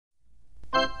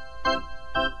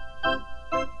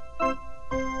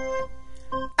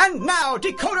now,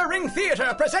 Decoder Ring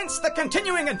Theatre presents the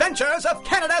continuing adventures of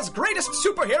Canada's greatest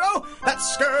superhero, that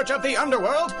scourge of the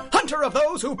underworld, hunter of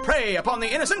those who prey upon the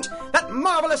innocent, that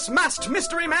marvelous masked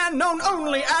mystery man known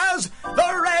only as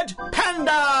the Red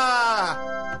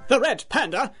Panda! The Red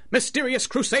Panda, mysterious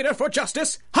crusader for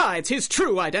justice, hides his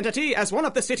true identity as one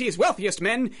of the city's wealthiest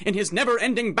men in his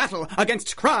never-ending battle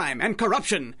against crime and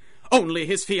corruption. Only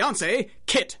his fiancée,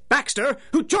 Kit Baxter,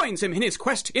 who joins him in his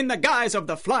quest in the guise of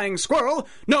the Flying Squirrel,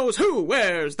 knows who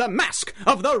wears the mask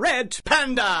of the Red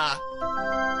Panda.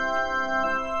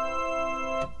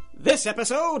 This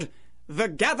episode, The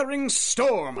Gathering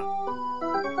Storm.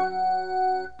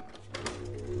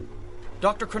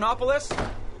 Dr. Chronopoulos?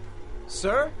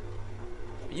 Sir?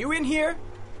 Are you in here?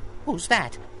 Who's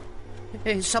that?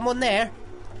 Is someone there?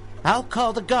 I'll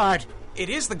call the guard. It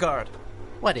is the guard.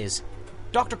 What is?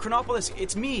 Dr. Chronopoulos,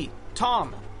 it's me,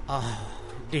 Tom. Oh,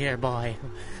 dear boy.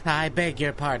 I beg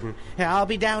your pardon. I'll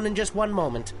be down in just one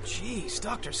moment. Jeez,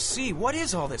 Dr. C, what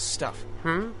is all this stuff?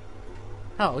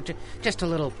 Oh, just a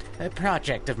little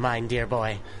project of mine, dear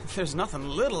boy. There's nothing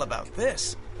little about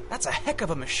this. That's a heck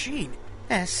of a machine.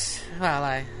 Yes, well,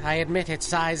 I admit its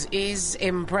size is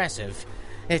impressive.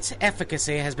 Its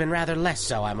efficacy has been rather less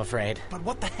so, I'm afraid. But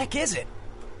what the heck is it?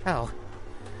 Oh,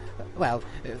 well,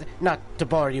 not to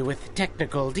bore you with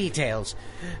technical details,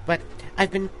 but I've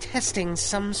been testing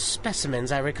some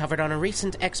specimens I recovered on a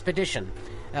recent expedition.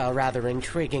 A rather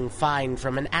intriguing find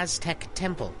from an Aztec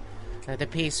temple. The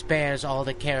piece bears all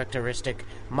the characteristic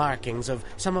markings of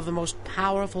some of the most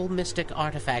powerful mystic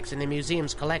artifacts in the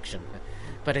museum's collection,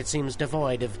 but it seems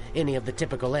devoid of any of the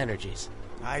typical energies.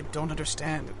 I don't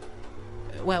understand.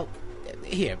 Well,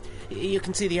 here, you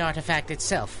can see the artifact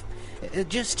itself.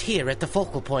 Just here at the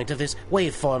focal point of this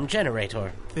waveform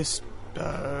generator. This,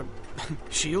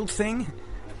 shield thing?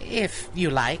 If you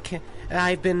like.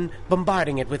 I've been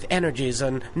bombarding it with energies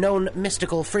on known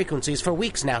mystical frequencies for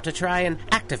weeks now to try and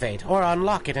activate or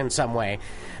unlock it in some way,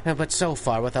 but so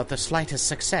far without the slightest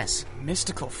success.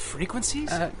 Mystical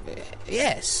frequencies?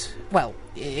 Yes. Well,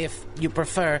 if you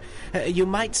prefer, you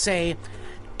might say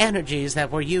energies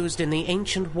that were used in the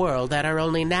ancient world that are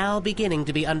only now beginning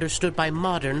to be understood by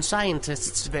modern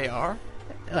scientists. They are?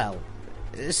 Well,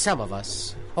 some of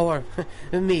us. Or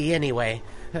me, anyway.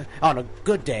 On a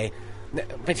good day.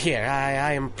 But here,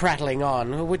 I am prattling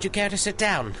on. Would you care to sit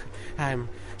down? I'm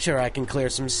sure I can clear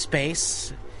some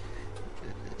space.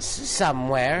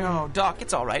 Somewhere. Oh, Doc,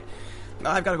 it's all right.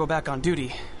 I've got to go back on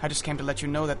duty. I just came to let you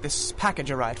know that this package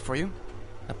arrived for you.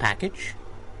 A package?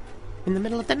 In the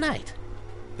middle of the night?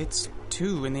 It's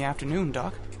 2 in the afternoon,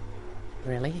 Doc.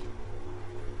 Really?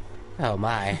 Oh,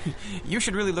 my. You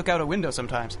should really look out a window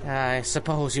sometimes. I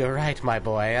suppose you're right, my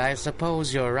boy. I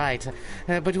suppose you're right.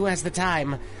 But who has the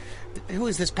time? Who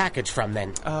is this package from,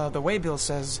 then? The waybill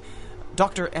says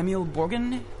Dr. Emil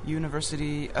Borgen,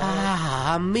 University...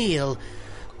 Emil.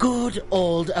 Good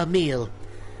old Emil.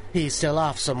 He's still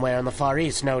off somewhere in the Far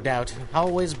East, no doubt.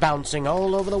 Always bouncing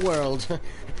all over the world.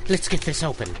 Let's get this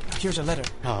open. Here's a letter.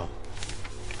 Oh.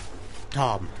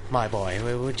 Tom, my boy,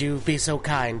 would you be so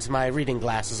kind? My reading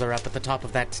glasses are up at the top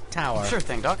of that tower. Sure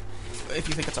thing, Doc. If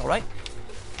you think it's all right.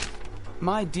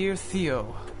 My dear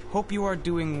Theo, hope you are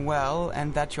doing well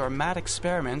and that your mad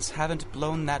experiments haven't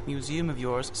blown that museum of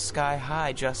yours sky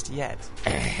high just yet.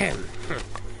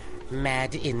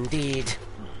 Mad indeed.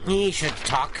 He should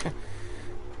talk.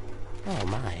 Oh,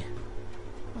 my.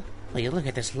 Will you look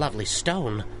at this lovely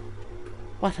stone?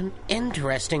 What an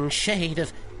interesting shade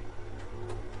of...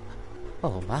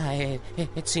 Oh, my,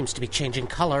 it seems to be changing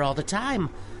color all the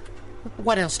time.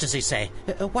 What else does he say?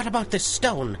 What about this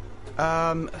stone?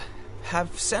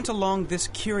 Have sent along this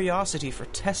curiosity for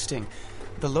testing.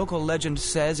 The local legend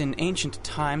says in ancient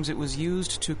times it was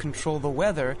used to control the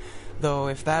weather, though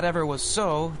if that ever was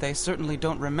so, they certainly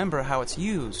don't remember how it's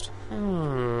used.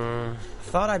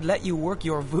 Thought I'd let you work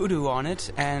your voodoo on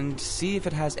it and see if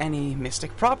it has any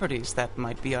mystic properties that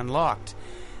might be unlocked.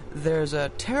 There's a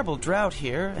terrible drought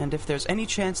here, and if there's any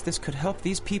chance this could help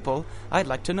these people, I'd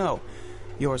like to know.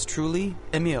 Yours truly,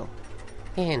 Emil.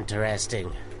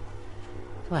 Interesting.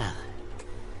 Well,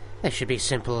 this should be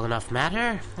simple enough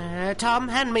matter. Tom,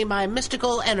 hand me my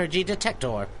mystical energy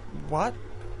detector. What?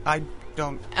 I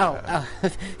don't...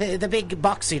 the big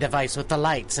boxy device with the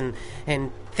lights and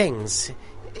things.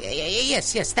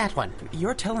 Yes, that one.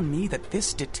 You're telling me that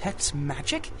this detects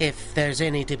magic? If there's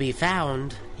any to be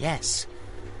found, yes.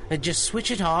 Just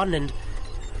switch it on and...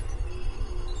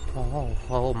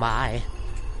 Oh my.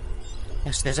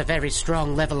 Yes, there's a very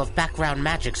strong level of background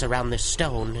magics around this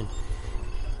stone,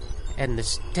 and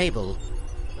this table,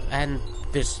 and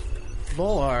this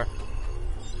floor,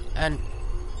 and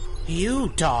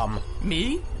you, Tom.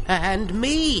 Me? and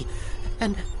me,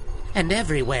 and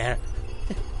everywhere.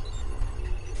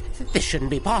 This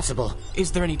shouldn't be possible.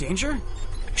 Is there any danger?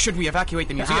 Should we evacuate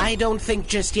the museum? I don't think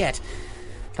just yet,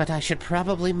 but I should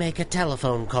probably make a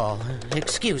telephone call.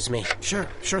 Excuse me. Sure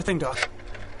thing, Doc.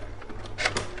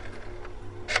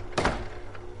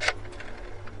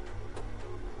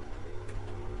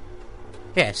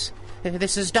 Yes,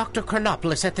 this is Dr.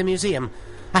 Chronopoulos at the museum.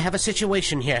 I have a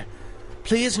situation here.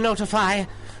 Please notify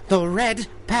the Red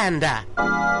Panda.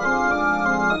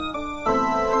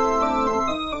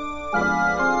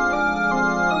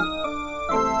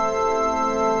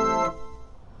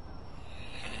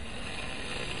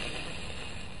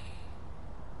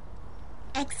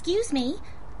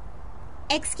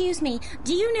 Excuse me,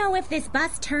 do you know if this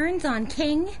bus turns on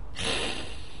King?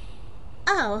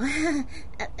 Oh,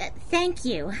 thank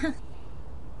you.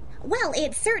 Well,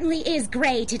 it certainly is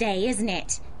gray today, isn't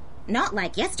it? Not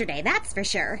like yesterday, that's for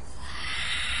sure.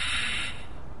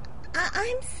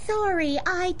 I'm sorry,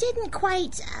 I didn't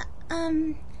quite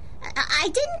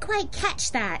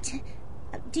catch that.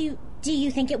 Do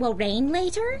you think it will rain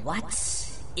later?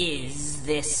 What is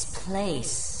this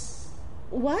place?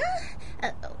 What?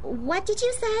 What did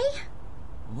you say?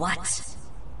 What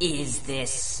is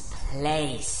this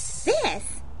place?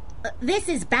 This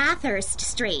is Bathurst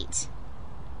Street.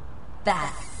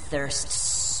 Bathurst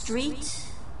Street?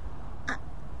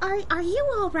 Are you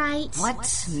all right?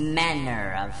 What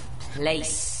manner of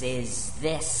place is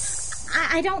this?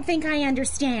 I don't think I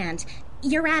understand.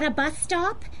 You're at a bus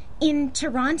stop in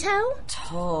Toronto?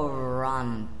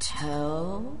 Toronto?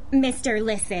 Mister,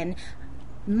 listen.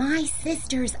 My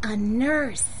sister's a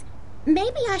nurse.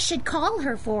 Maybe I should call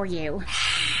her for you.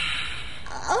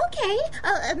 Okay,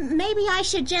 maybe I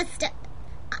should just...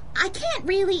 I can't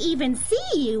really even see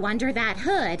you under that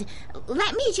hood.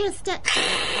 Let me just...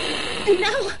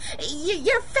 No,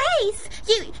 your face!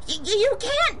 You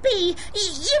can't be!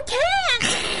 You can't!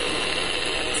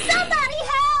 Somebody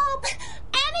help!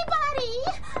 Anybody!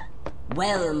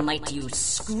 Well might you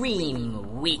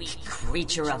scream, weak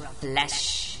creature of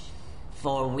flesh,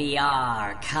 for we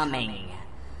are coming.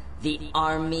 The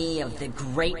army of the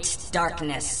great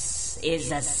darkness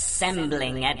is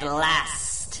assembling at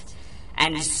last,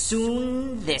 and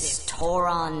soon this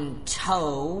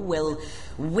Toronto will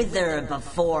wither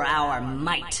before our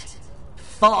might,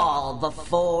 fall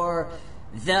before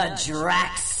the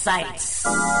Draxites.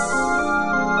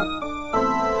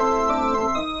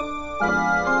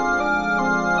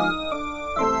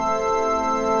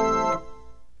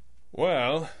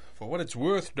 Well, for what it's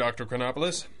worth, Dr.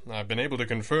 Chronopoulos, I've been able to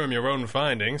confirm your own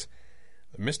findings.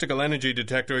 The mystical energy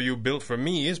detector you built for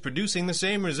me is producing the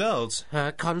same results.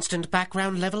 A constant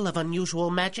background level of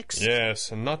unusual magics?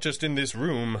 Yes, and not just in this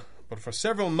room, but for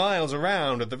several miles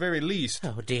around at the very least.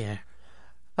 Oh, dear.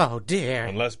 Oh, dear.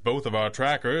 Unless both of our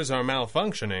trackers are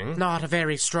malfunctioning. Not a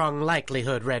very strong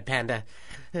likelihood, Red Panda.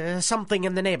 Something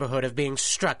in the neighborhood of being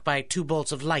struck by 2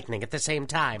 bolts of lightning at the same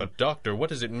time. But, Doctor, what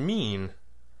does it mean?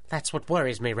 That's what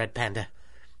worries me, Red Panda.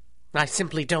 I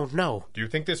simply don't know. Do you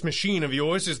think this machine of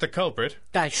yours is the culprit?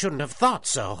 I shouldn't have thought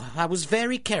so. I was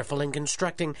very careful in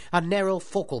constructing a narrow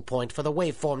focal point for the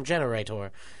waveform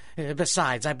generator.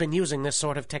 Besides, I've been using this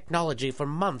sort of technology for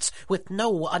months with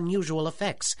no unusual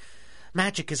effects.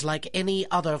 Magic is like any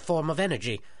other form of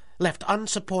energy. Left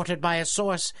unsupported by a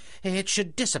source, it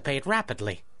should dissipate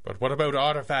rapidly. But what about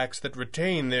artifacts that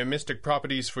retain their mystic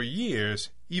properties for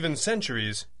years, even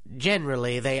centuries?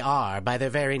 Generally, they are, by their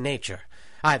very nature.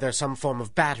 Either some form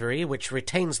of battery which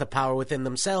retains the power within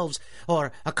themselves,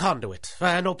 or a conduit,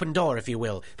 an open door, if you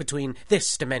will, between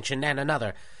this dimension and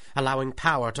another, allowing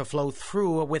power to flow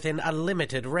through within a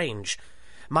limited range.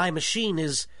 My machine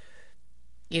is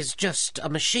just a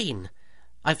machine.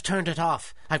 I've turned it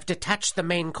off. I've detached the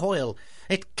main coil.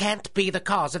 It can't be the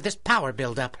cause of this power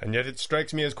build-up. And yet it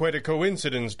strikes me as quite a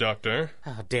coincidence, Doctor.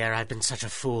 Oh, dear, I've been such a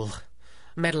fool.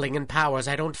 Meddling in powers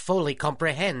I don't fully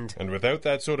comprehend. And without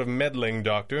that sort of meddling,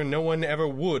 Doctor, no one ever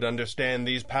would understand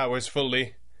these powers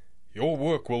fully. Your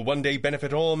work will one day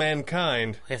benefit all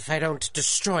mankind. If I don't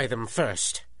destroy them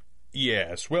first.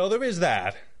 Yes, well, there is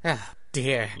that. Oh,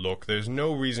 dear. Look, there's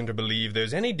no reason to believe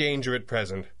there's any danger at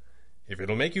present. If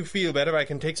it'll make you feel better, I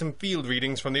can take some field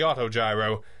readings from the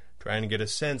autogyro, trying to get a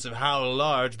sense of how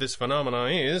large this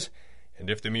phenomenon is, and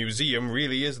if the museum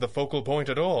really is the focal point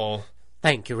at all.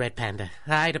 Thank you, Red Panda.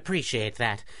 I'd appreciate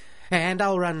that. And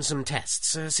I'll run some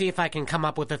tests, see if I can come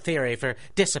up with a theory for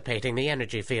dissipating the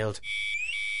energy field.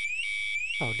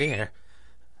 Oh, dear.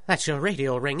 That's your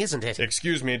radio ring, isn't it?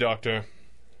 Excuse me, Doctor.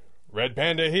 Red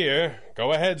Panda here.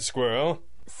 Go ahead, Squirrel.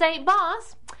 Say,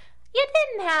 boss, you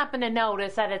didn't happen to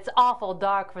notice that it's awful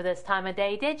dark for this time of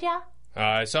day, did ya?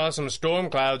 I saw some storm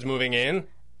clouds moving in.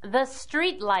 The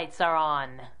street lights are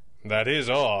on. That is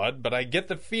odd, but I get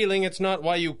the feeling it's not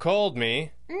why you called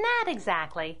me. Not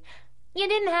exactly. You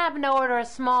didn't happen to order a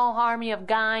small army of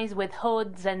guys with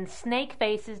hoods and snake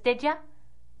faces, did ya?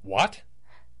 What?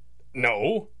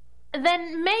 No.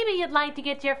 Then maybe you'd like to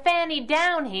get your fanny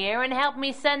down here and help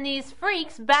me send these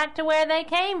freaks back to where they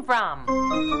came from.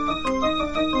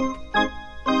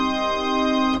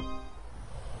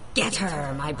 Get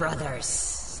her, my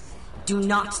brothers. Do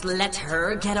not let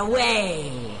her get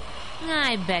away.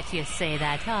 I bet you say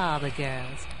that to all the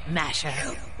girls. Mash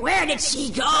her. Where did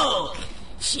she go?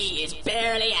 She is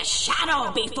barely a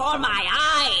shadow before my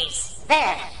eyes.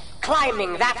 There,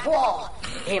 climbing that wall.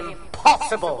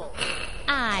 Impossible.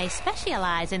 I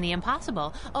specialize in the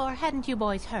impossible, or hadn't you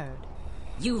boys heard?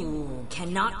 You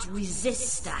cannot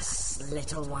resist us,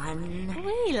 little one.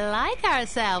 We like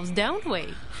ourselves, don't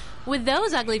we? With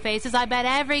those ugly faces, I bet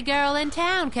every girl in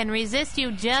town can resist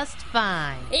you just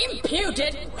fine.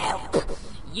 Impudent whelp!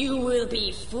 You will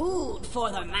be food for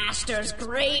the master's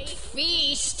great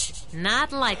feast.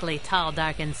 Not likely, tall,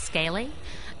 dark, and scaly.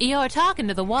 You're talking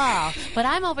to the wall, but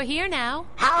I'm over here now.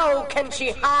 How can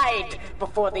she hide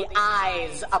before the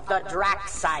eyes of the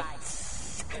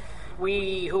Draxites?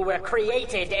 We who were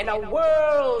created in a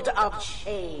world of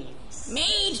shades.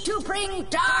 Made to bring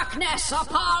darkness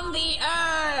upon the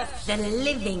earth. The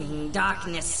living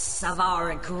darkness of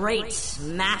our great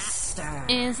master.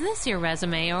 Is this your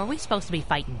resume, or are we supposed to be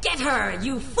fighting? Get her,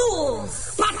 you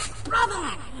fools! But,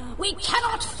 brother, we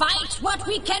cannot fight what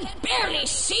we can barely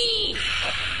see.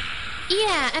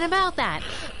 Yeah, and about that,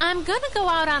 I'm gonna go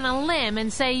out on a limb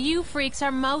and say you freaks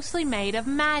are mostly made of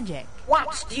magic.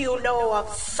 What do you know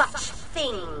of such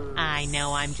things? I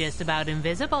know I'm just about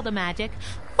invisible to magic,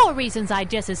 for reasons I'd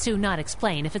just as soon not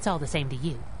explain if it's all the same to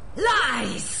you.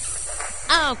 Lies!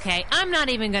 Okay, I'm not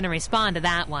even gonna respond to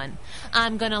that one.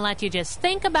 I'm gonna let you just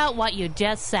think about what you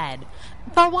just said.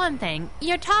 For one thing,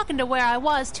 you're talking to where I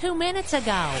was 2 minutes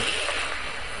ago.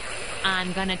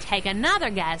 I'm gonna take another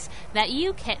guess that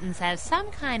you kittens have some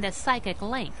kind of psychic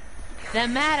link. The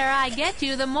madder I get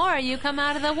you, the more you come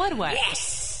out of the woodwork.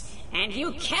 Yes, and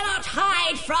you cannot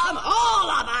hide from all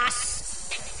of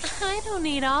us. I don't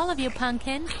need all of you,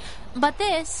 pumpkin. But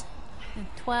this,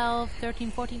 12,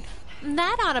 13, 14,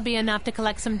 that ought to be enough to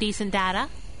collect some decent data.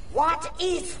 What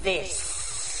is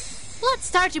this? Let's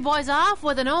start you boys off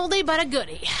with an oldie but a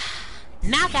goodie.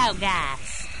 Knockout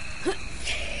gas.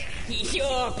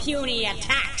 Your puny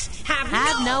attacks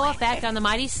have no effect on the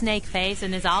mighty Snakeface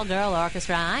and his all-girl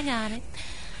orchestra. I got it.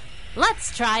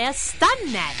 Let's try a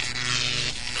stun net.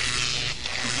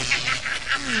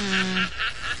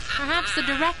 Perhaps the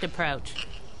direct approach.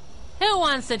 Who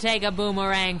wants to take a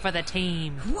boomerang for the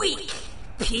team? Weak,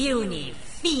 puny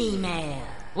female.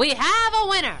 We have a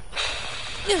winner.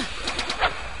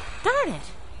 Darn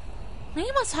it.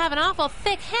 You must have an awful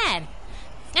thick head.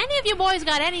 Any of you boys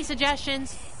got any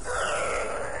suggestions?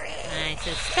 I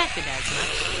suspected as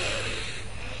much.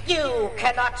 You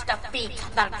cannot defeat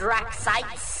the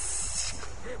Draxites.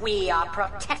 We are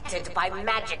protected by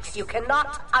magics you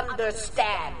cannot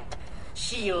understand.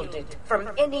 Shielded from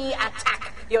any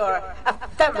attack your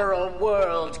ephemeral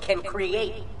world can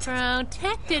create.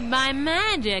 Protected by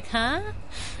magic, huh?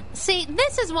 See,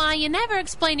 this is why you never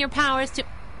explain your powers to...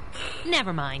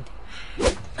 Never mind.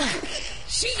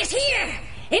 She is here,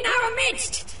 in our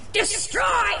midst. Destroy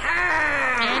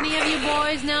her! Any of you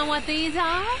boys know what these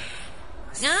are?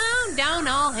 No, don't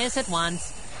all hiss at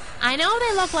once. I know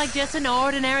they look like just an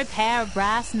ordinary pair of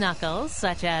brass knuckles,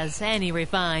 such as any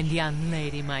refined young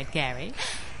lady might carry.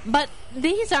 But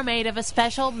these are made of a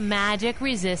special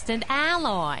magic-resistant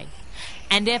alloy.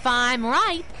 And if I'm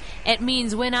right, it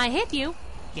means when I hit you,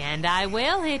 and I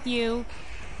will hit you,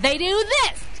 they do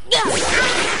this!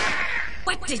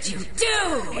 What did you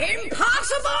do?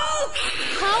 Impossible!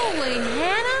 Holy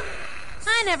Hannah!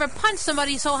 I never punched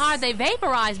somebody so hard they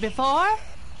vaporized before.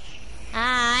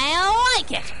 I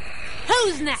like it.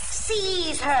 Who's next?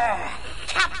 Seize her!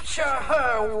 Capture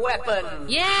her weapon!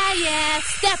 Yeah,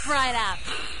 step right up.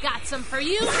 Got some for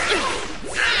you, and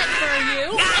for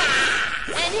you,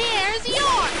 and here's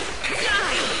yours.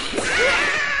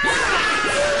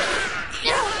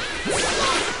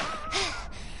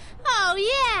 Oh,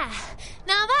 yeah.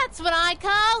 Now that's what I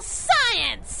call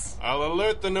science! I'll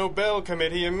alert the Nobel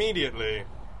Committee immediately.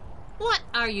 What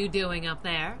are you doing up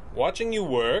there? Watching you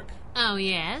work? Oh,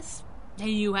 yes? Do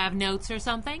you have notes or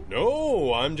something?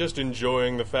 No, I'm just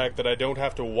enjoying the fact that I don't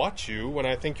have to watch you when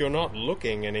I think you're not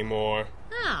looking anymore.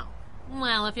 Oh.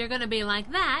 Well, if you're going to be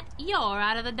like that, you're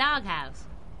out of the doghouse.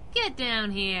 Get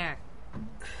down here.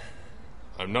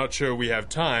 I'm not sure we have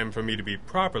time for me to be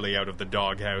properly out of the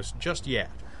doghouse just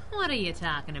yet. What are you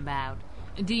talking about?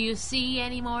 Do you see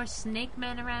any more snake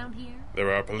men around here?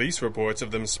 There are police reports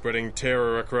of them spreading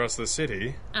terror across the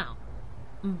city. Oh.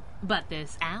 But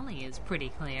this alley is pretty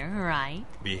clear, right?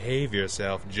 Behave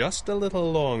yourself just a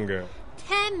little longer.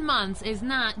 10 months is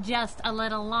not just a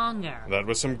little longer. That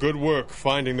was some good work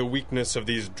finding the weakness of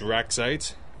these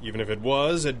Draxites, even if it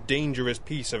was a dangerous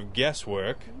piece of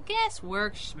guesswork.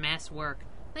 Guesswork, schmesswork.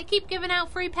 They keep giving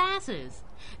out free passes.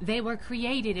 They were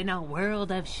created in a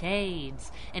world of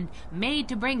shades and made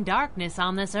to bring darkness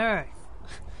on this earth.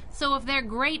 So if their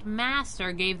great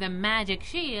master gave them magic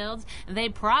shields, they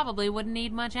probably wouldn't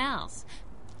need much else.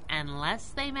 Unless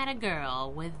they met a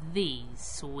girl with these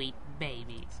sweet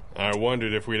babies. I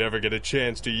wondered if we'd ever get a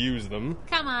chance to use them.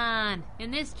 Come on.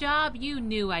 In this job, you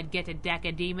knew I'd get to deck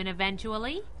a demon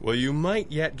eventually. Well, you might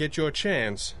yet get your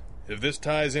chance. If this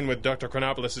ties in with Dr.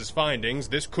 Chronopolis' findings,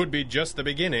 this could be just the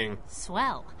beginning.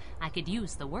 Swell. I could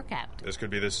use the workout. This could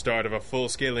be the start of a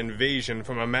full-scale invasion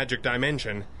from a magic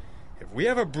dimension. If we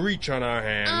have a breach on our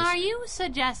hands... Are you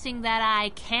suggesting that I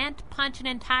can't punch an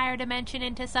entire dimension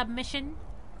into submission?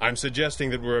 I'm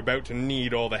suggesting that we're about to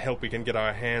need all the help we can get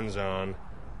our hands on.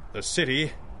 The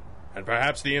city, and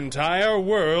perhaps the entire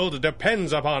world,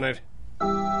 depends upon it.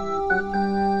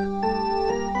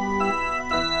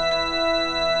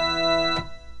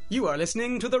 You are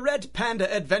listening to the Red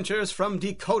Panda Adventures from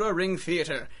Decoder Ring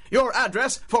Theater. Your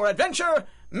address for adventure,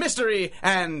 mystery,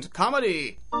 and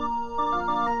comedy.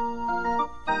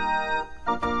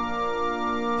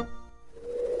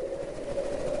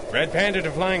 Red Panda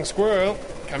to Flying Squirrel.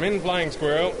 Come in, Flying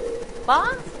Squirrel.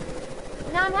 Boss?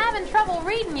 Now I'm having trouble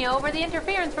reading you over the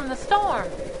interference from the storm.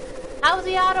 How's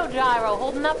the autogyro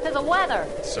holding up to the weather?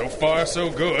 So far, so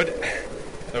good.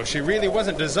 Though she really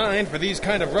wasn't designed for these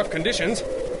kind of rough conditions.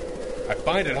 I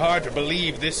find it hard to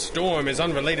believe this storm is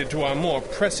unrelated to our more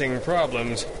pressing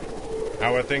problems.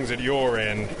 How are things at your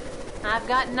end? I've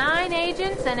got 9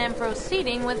 agents and am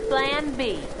proceeding with Plan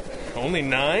B. Only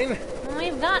 9?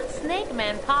 We've got snake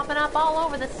men popping up all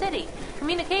over the city.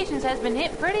 Communications has been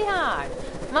hit pretty hard.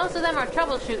 Most of them are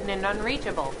troubleshooting and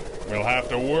unreachable. We'll have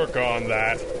to work on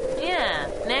that. Yeah,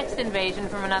 next invasion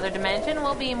from another dimension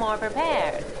will be more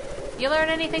prepared. You learn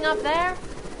anything up there?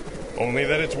 Only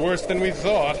that it's worse than we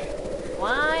thought.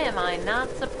 Why am I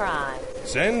not surprised?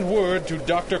 Send word to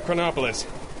Dr. Chronopolis.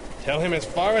 Tell him as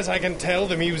far as I can tell,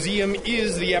 the museum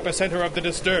is the epicenter of the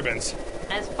disturbance.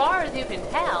 As far as you can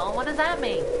tell, what does that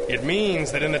mean? It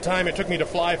means that in the time it took me to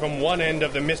fly from one end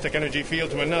of the mystic energy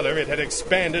field to another, it had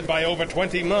expanded by over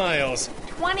 20 miles.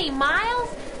 20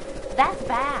 miles? That's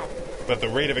bad. But the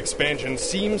rate of expansion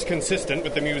seems consistent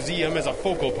with the museum as a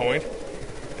focal point.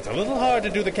 It's a little hard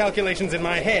to do the calculations in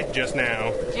my head just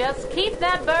now. Just keep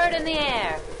that bird in the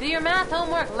air. Do your math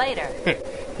homework later.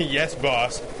 Yes,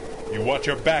 boss. You watch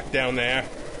your back down there.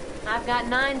 I've got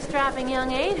 9 strapping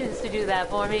young agents to do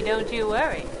that for me, don't you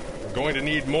worry. We're going to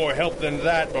need more help than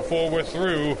that before we're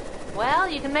through. Well,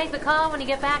 you can make the call when you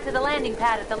get back to the landing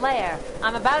pad at the lair.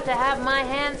 I'm about to have my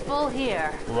hands full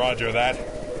here. Roger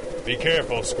that. Be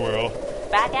careful, Squirrel.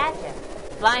 Back at you.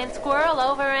 Flying Squirrel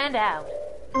over and out.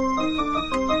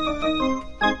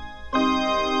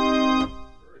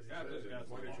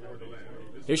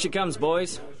 Here she comes,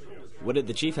 boys. What did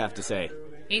the chief have to say?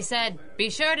 He said, be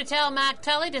sure to tell Mac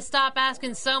Tully to stop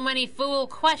asking so many fool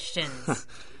questions.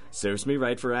 Serves me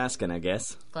right for asking, I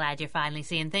guess. Glad you're finally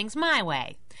seeing things my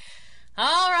way.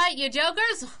 All right, you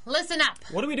jokers, listen up.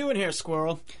 What are we doing here,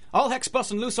 Squirrel? All heck's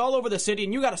busting loose all over the city,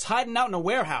 and you got us hiding out in a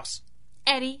warehouse.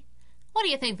 Eddie, what do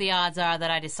you think the odds are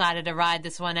that I decided to ride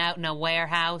this one out in a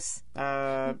warehouse?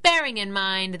 Bearing in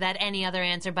mind that any other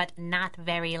answer but not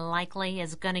very likely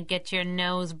is gonna get your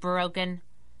nose broken.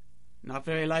 Not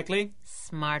very likely.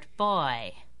 Smart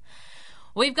boy.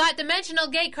 We've got dimensional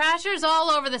gate crashers all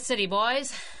over the city,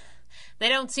 boys. They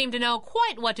don't seem to know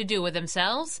quite what to do with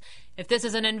themselves. If this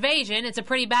is an invasion, it's a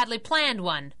pretty badly planned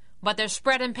one. But they're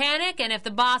spreading panic, and if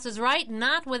the boss is right,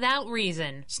 not without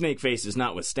reason. Snakeface is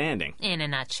notwithstanding. In a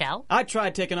nutshell. I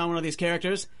tried taking on one of these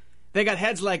characters. They got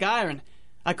heads like iron.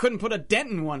 I couldn't put a dent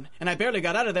in one, and I barely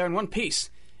got out of there in one piece.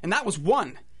 And that was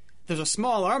one. There's a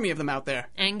small army of them out there.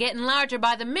 And getting larger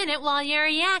by the minute while you're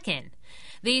yakking.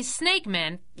 These snake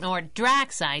men, or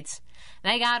Draxites,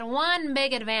 they got one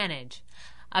big advantage.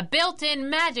 A built-in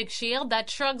magic shield that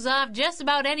shrugs off just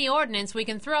about any ordnance we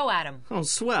can throw at them. Oh,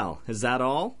 swell. Is that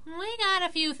all? We got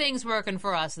a few things working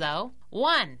for us, though.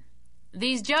 1,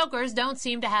 these jokers don't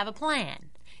seem to have a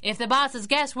plan. If the boss's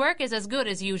guesswork is as good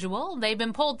as usual, they've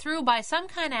been pulled through by some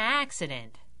kind of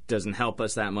accident. Doesn't help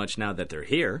us that much now that they're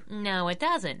here. No, it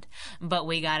doesn't. But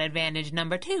we got advantage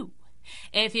number 2.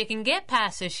 If you can get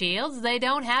past the shields, they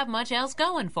don't have much else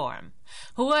going for them.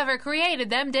 Whoever created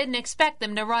them didn't expect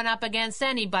them to run up against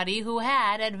anybody who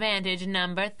had advantage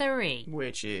number 3.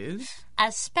 Which is?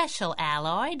 A special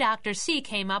alloy Dr. C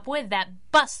came up with that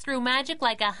busts through magic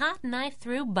like a hot knife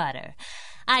through butter.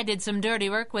 I did some dirty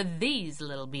work with these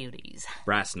little beauties.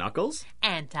 Brass knuckles?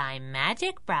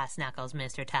 Anti-magic brass knuckles,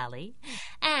 Mr. Tully.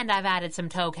 And I've added some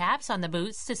toe caps on the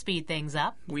boots to speed things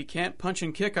up. We can't punch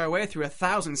and kick our way through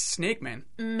 1,000 snake men.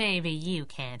 Maybe you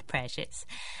can't, Precious.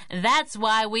 That's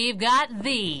why we've got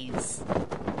these.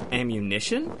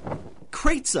 Ammunition?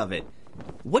 Crates of it.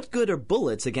 What good are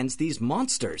bullets against these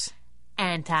monsters?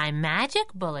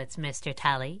 Anti-magic bullets, Mr.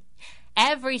 Tully.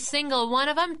 Every single one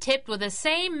of them tipped with the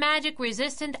same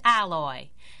magic-resistant alloy.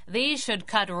 These should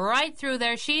cut right through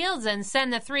their shields and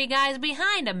send the 3 guys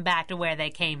behind them back to where they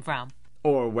came from.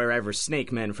 Or wherever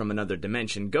snake men from another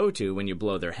dimension go to when you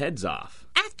blow their heads off.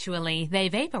 Actually, they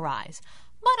vaporize.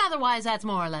 But otherwise, that's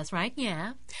more or less right,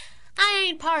 yeah. I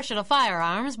ain't partial to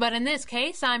firearms, but in this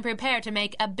case, I'm prepared to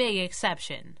make a big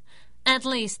exception. At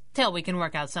least, till we can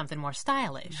work out something more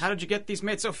stylish. How did you get these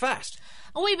made so fast?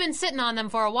 We've been sitting on them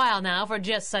for a while now for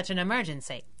just such an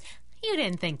emergency. You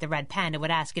didn't think the Red Panda would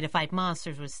ask you to fight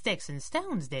monsters with sticks and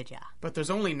stones, did ya? But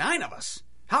there's only 9 of us.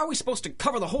 How are we supposed to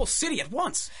cover the whole city at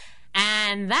once?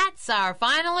 And that's our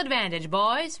final advantage,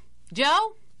 boys.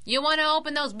 Joe, you want to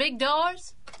open those big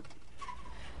doors?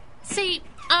 See,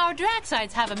 our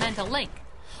Draxites have a mental link.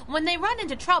 When they run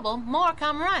into trouble, more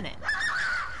come running.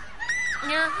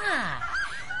 Aha!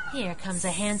 Here comes a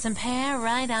handsome pair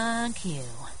right on cue.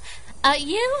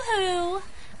 You-hoo!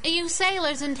 You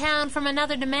sailors in town from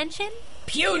another dimension?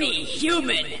 Puny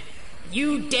human!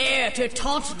 You dare to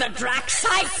taunt the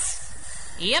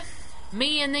Draxites? Yep.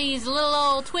 Me and these little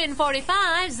old twin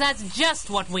 45s, that's just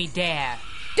what we dare.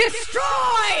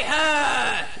 Destroy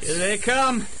her! Here they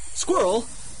come. Squirrel,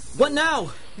 what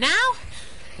now? Now,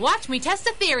 watch me test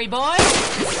a theory, boys.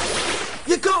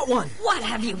 You got one! What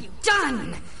have you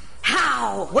done?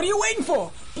 How? What are you waiting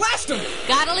for? Blast them!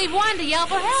 Gotta leave one to yell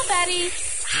for help, Eddie.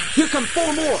 Here come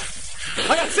 4 more!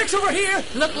 I got 6 over here!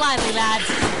 Look lively, lads.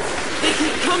 They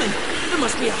keep coming! There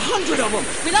must be 100 of them!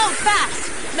 Reload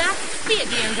fast. Mac, be a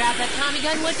dear and grab that Tommy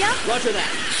gun, would ya? Roger that.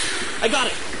 I got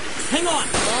it. Hang on.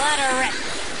 Let her rip.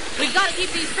 We've got to keep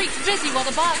these freaks busy while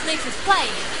the boss makes his play.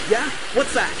 Yeah?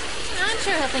 What's that? I'm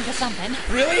sure he'll think of something.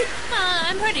 Really?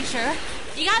 I'm pretty sure.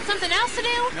 You got something else to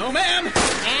do? No, ma'am.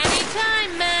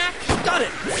 Anytime, Mac. Got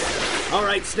it! All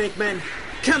right, snake men.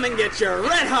 Come and get your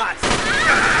red hot!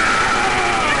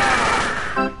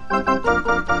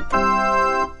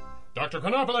 Dr.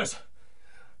 Chronopoulos!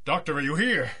 Doctor, are you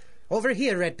here? Over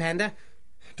here, Red Panda.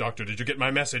 Doctor, did you get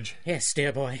my message? Yes,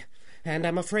 dear boy. And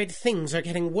I'm afraid things are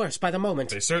getting worse by the moment.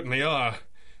 They certainly are.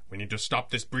 We need to stop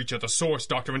this breach at the source,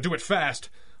 Doctor, and do it fast.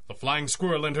 The Flying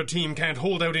Squirrel and her team can't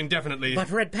hold out indefinitely. But,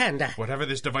 Red Panda... Whatever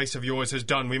this device of yours has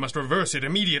done, we must reverse it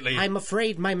immediately. I'm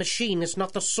afraid my machine is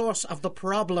not the source of the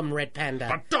problem, Red Panda.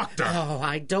 But, Doctor! Oh,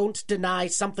 I don't deny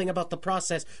something about the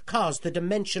process caused the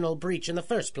dimensional breach in the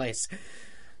first place.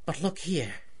 But look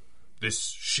here. This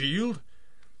shield?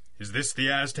 Is this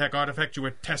the Aztec artifact you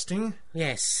were testing?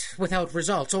 Yes, without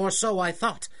results, or so I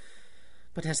thought.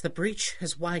 But as the breach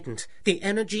has widened, the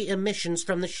energy emissions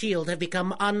from the shield have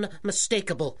become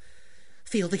unmistakable.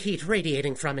 Feel the heat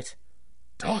radiating from it.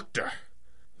 Doctor,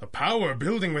 the power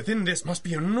building within this must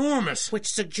be enormous.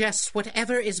 Which suggests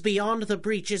whatever is beyond the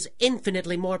breach is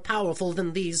infinitely more powerful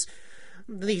than these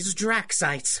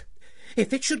Draxites.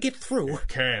 If it should get through... It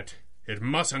can't. It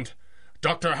mustn't.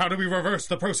 Doctor, how do we reverse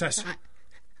the process?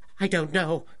 I don't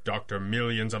know. Doctor,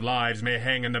 millions of lives may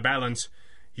hang in the balance.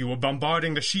 You were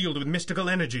bombarding the shield with mystical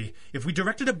energy. If we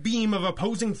directed a beam of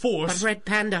opposing force... But, Red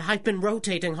Panda, I've been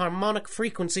rotating harmonic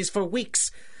frequencies for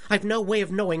weeks. I've no way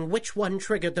of knowing which one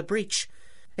triggered the breach.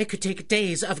 It could take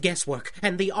days of guesswork,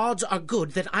 and the odds are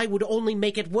good that I would only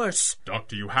make it worse.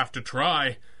 Doctor, you have to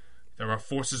try. There are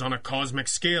forces on a cosmic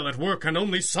scale at work, and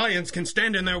only science can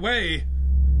stand in their way.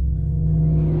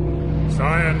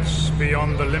 Science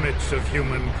beyond the limits of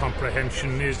human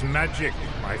comprehension is magic,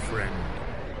 my friend.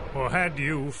 Or had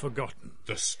you forgotten?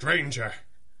 The stranger.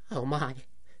 Oh, my.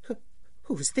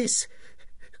 Who's this?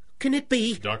 Can it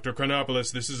be? Dr.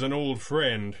 Chronopoulos, this is an old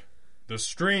friend. The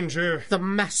stranger... The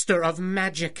master of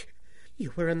magic.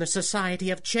 You were in the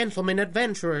Society of Gentlemen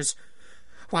Adventurers.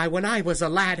 Why, when I was a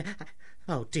lad...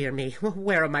 Oh, dear me,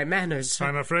 where are my manners?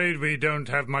 I'm afraid we don't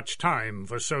have much time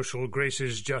for social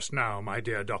graces just now, my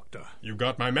dear doctor. You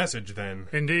got my message, then?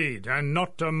 Indeed, and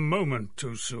not a moment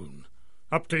too soon.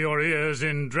 Up to your ears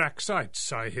in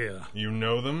Draxites, I hear. You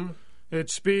know them?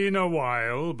 It's been a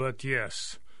while, but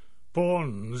yes.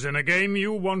 Pawns in a game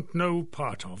you want no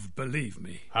part of, believe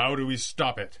me. How do we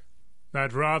stop it?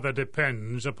 That rather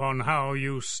depends upon how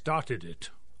you started it.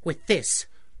 With this.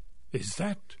 Is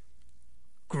that...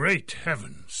 Great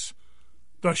heavens!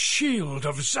 The shield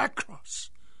of Zakros!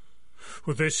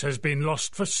 Well, this has been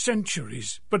lost for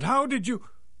centuries. But how did you...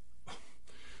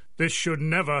 This should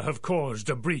never have caused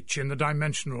a breach in the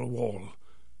dimensional wall.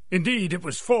 Indeed, it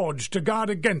was forged to guard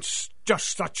against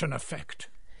just such an effect.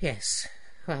 Yes.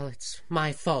 Well, it's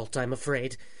my fault, I'm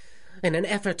afraid. In an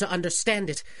effort to understand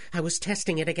it, I was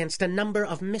testing it against a number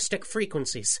of mystic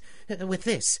frequencies. With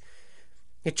this,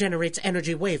 it generates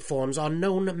energy waveforms on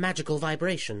known magical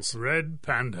vibrations. Red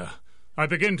Panda, I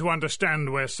begin to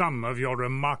understand where some of your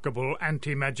remarkable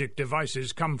anti-magic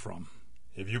devices come from.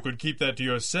 If you could keep that to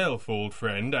yourself, old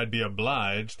friend, I'd be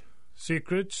obliged.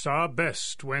 Secrets are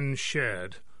best when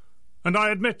shared. And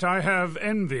I admit I have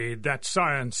envied that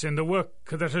science in the work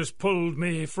that has pulled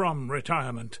me from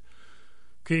retirement,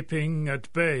 keeping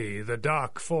at bay the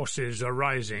dark forces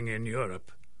arising in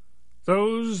Europe.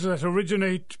 Those that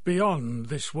originate beyond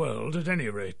this world, at any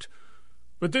rate.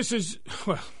 But this is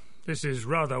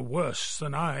rather worse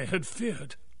than I had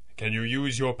feared. Can you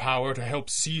use your power to help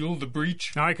seal the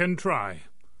breach? I can try.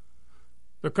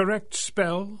 The correct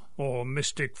spell, or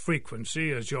mystic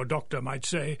frequency, as your doctor might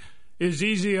say, is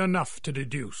easy enough to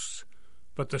deduce,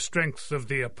 but the strength of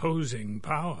the opposing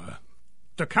power,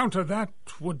 to counter that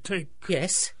would take...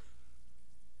 Yes?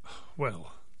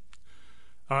 Well,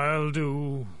 I'll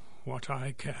do what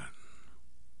I can.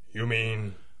 You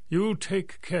mean? You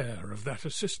take care of that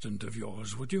assistant of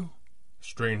yours, would you?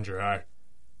 Stranger,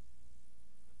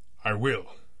 I will.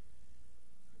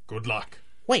 Good luck.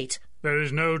 Wait. There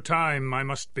is no time. I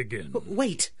must begin.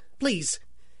 Wait, please.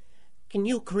 Can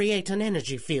you create an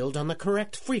energy field on the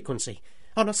correct frequency,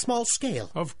 on a small scale?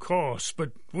 Of course,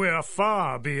 but we're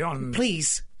far beyond...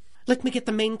 Please, let me get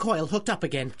the main coil hooked up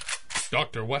again.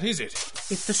 Doctor, what is it?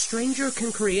 If the stranger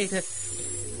can create a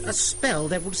spell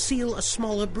that would seal a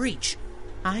smaller breach,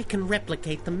 I can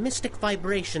replicate the mystic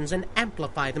vibrations and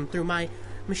amplify them through my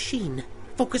machine,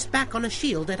 focused back on a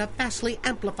shield at a vastly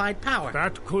amplified power.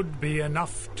 That could be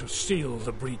enough to seal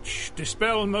the breach,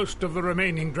 dispel most of the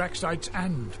remaining Draxites,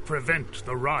 and prevent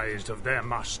the rise of their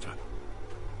master.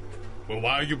 Well,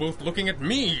 why are you both looking at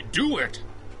me? Do it!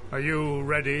 Are you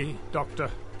ready,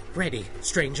 Doctor? Ready,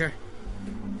 stranger.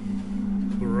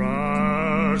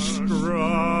 Rastrath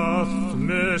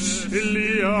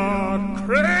Mesilia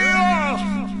Creos!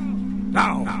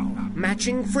 Now!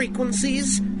 Matching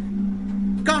frequencies.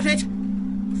 Got it!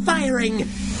 Firing!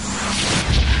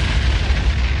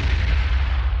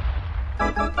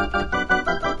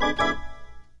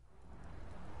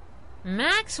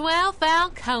 Maxwell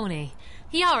Falcone,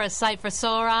 you're a sight for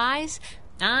sore eyes.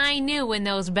 I knew when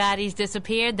those baddies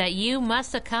disappeared that you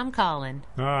must have come calling.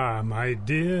 Ah, my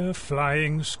dear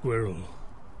Flying Squirrel.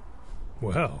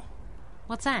 Well...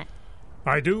 What's that?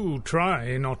 I do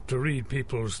try not to read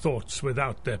people's thoughts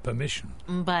without their permission.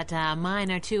 But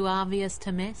mine are too obvious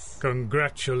to miss.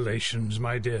 Congratulations,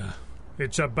 my dear.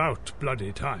 It's about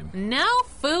bloody time. No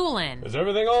fooling. Is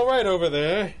everything all right over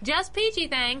there? Just peachy,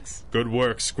 thanks. Good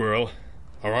work, Squirrel.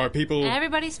 Are our people...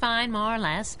 Everybody's fine, more or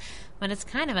less. But it's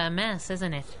kind of a mess,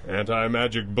 isn't it?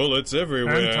 Anti-magic bullets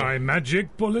everywhere.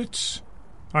 Anti-magic bullets?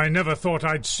 I never thought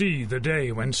I'd see the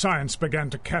day when science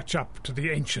began to catch up to the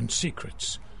ancient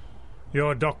secrets.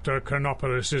 Your Dr.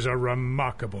 Chronopolis is a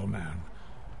remarkable man.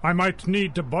 I might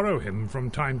need to borrow him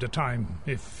from time to time,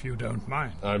 if you don't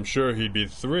mind. I'm sure he'd be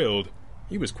thrilled.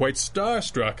 He was quite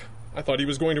starstruck. I thought he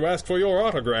was going to ask for your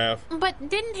autograph. But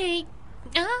didn't he...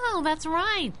 Oh, that's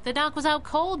right. The doc was out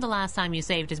cold the last time you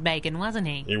saved his bacon, wasn't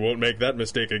he? He won't make that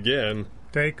mistake again.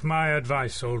 Take my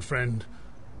advice, old friend.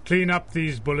 Clean up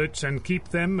these bullets and keep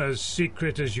them as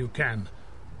secret as you can.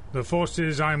 The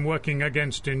forces I'm working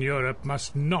against in Europe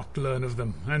must not learn of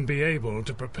them and be able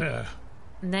to prepare.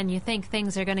 Then you think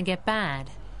things are going to get bad?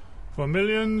 For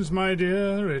millions, my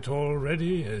dear, it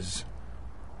already is.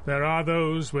 There are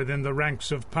those within the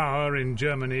ranks of power in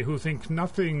Germany who think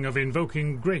nothing of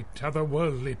invoking great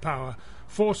otherworldly power,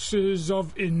 forces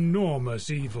of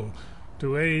enormous evil,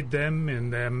 to aid them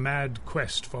in their mad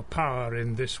quest for power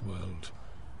in this world.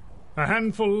 A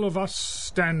handful of us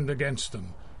stand against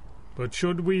them, but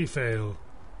should we fail,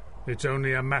 it's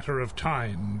only a matter of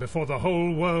time before the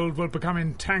whole world will become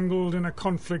entangled in a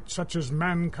conflict such as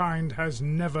mankind has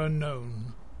never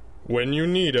known. When you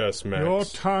need us, Max. Your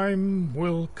time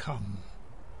will come.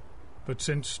 But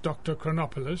since Dr.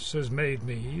 Chronopolis has made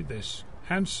me this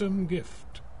handsome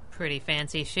gift... Pretty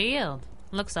fancy shield.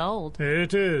 Looks old.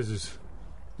 It is.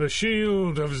 The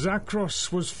shield of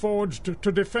Zakros was forged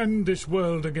to defend this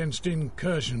world against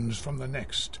incursions from the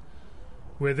next.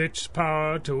 With its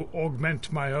power to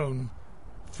augment my own,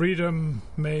 freedom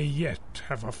may yet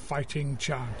have a fighting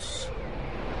chance.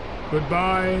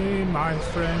 Goodbye, my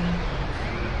friend.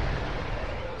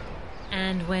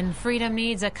 And when freedom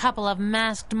needs a couple of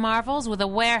masked marvels with a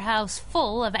warehouse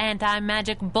full of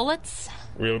anti-magic bullets...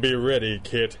 We'll be ready,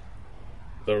 Kit.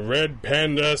 The Red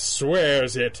Panda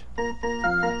swears it.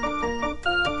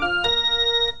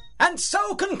 And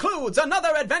so concludes another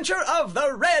adventure of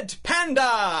the Red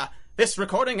Panda! This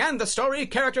recording and the story,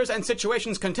 characters, and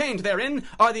situations contained therein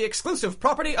are the exclusive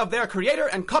property of their creator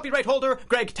and copyright holder,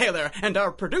 Greg Taylor, and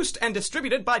are produced and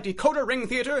distributed by Decoder Ring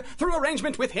Theater through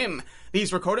arrangement with him.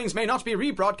 These recordings may not be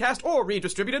rebroadcast or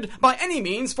redistributed by any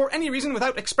means for any reason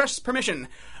without express permission.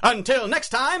 Until next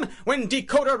time, when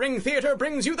Decoder Ring Theater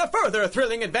brings you the further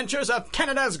thrilling adventures of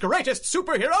Canada's greatest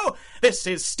superhero, this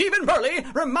is Stephen Burley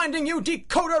reminding you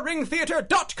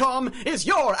DecoderRingTheater.com is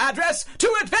your address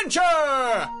to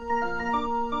adventure!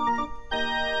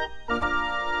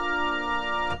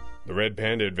 The Red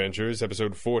Panda Adventures,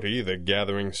 Episode 40, The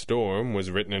Gathering Storm, was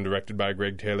written and directed by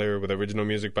Greg Taylor with original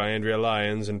music by Andrea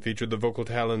Lyons and featured the vocal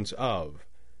talents of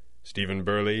Stephen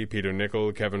Burley, Peter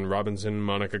Nichol, Kevin Robinson,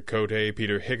 Monica Cote,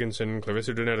 Peter Higginson,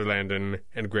 Clarissa de Nederlanden,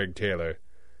 and Greg Taylor.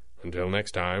 Until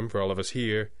next time, for all of us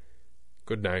here,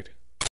 good night.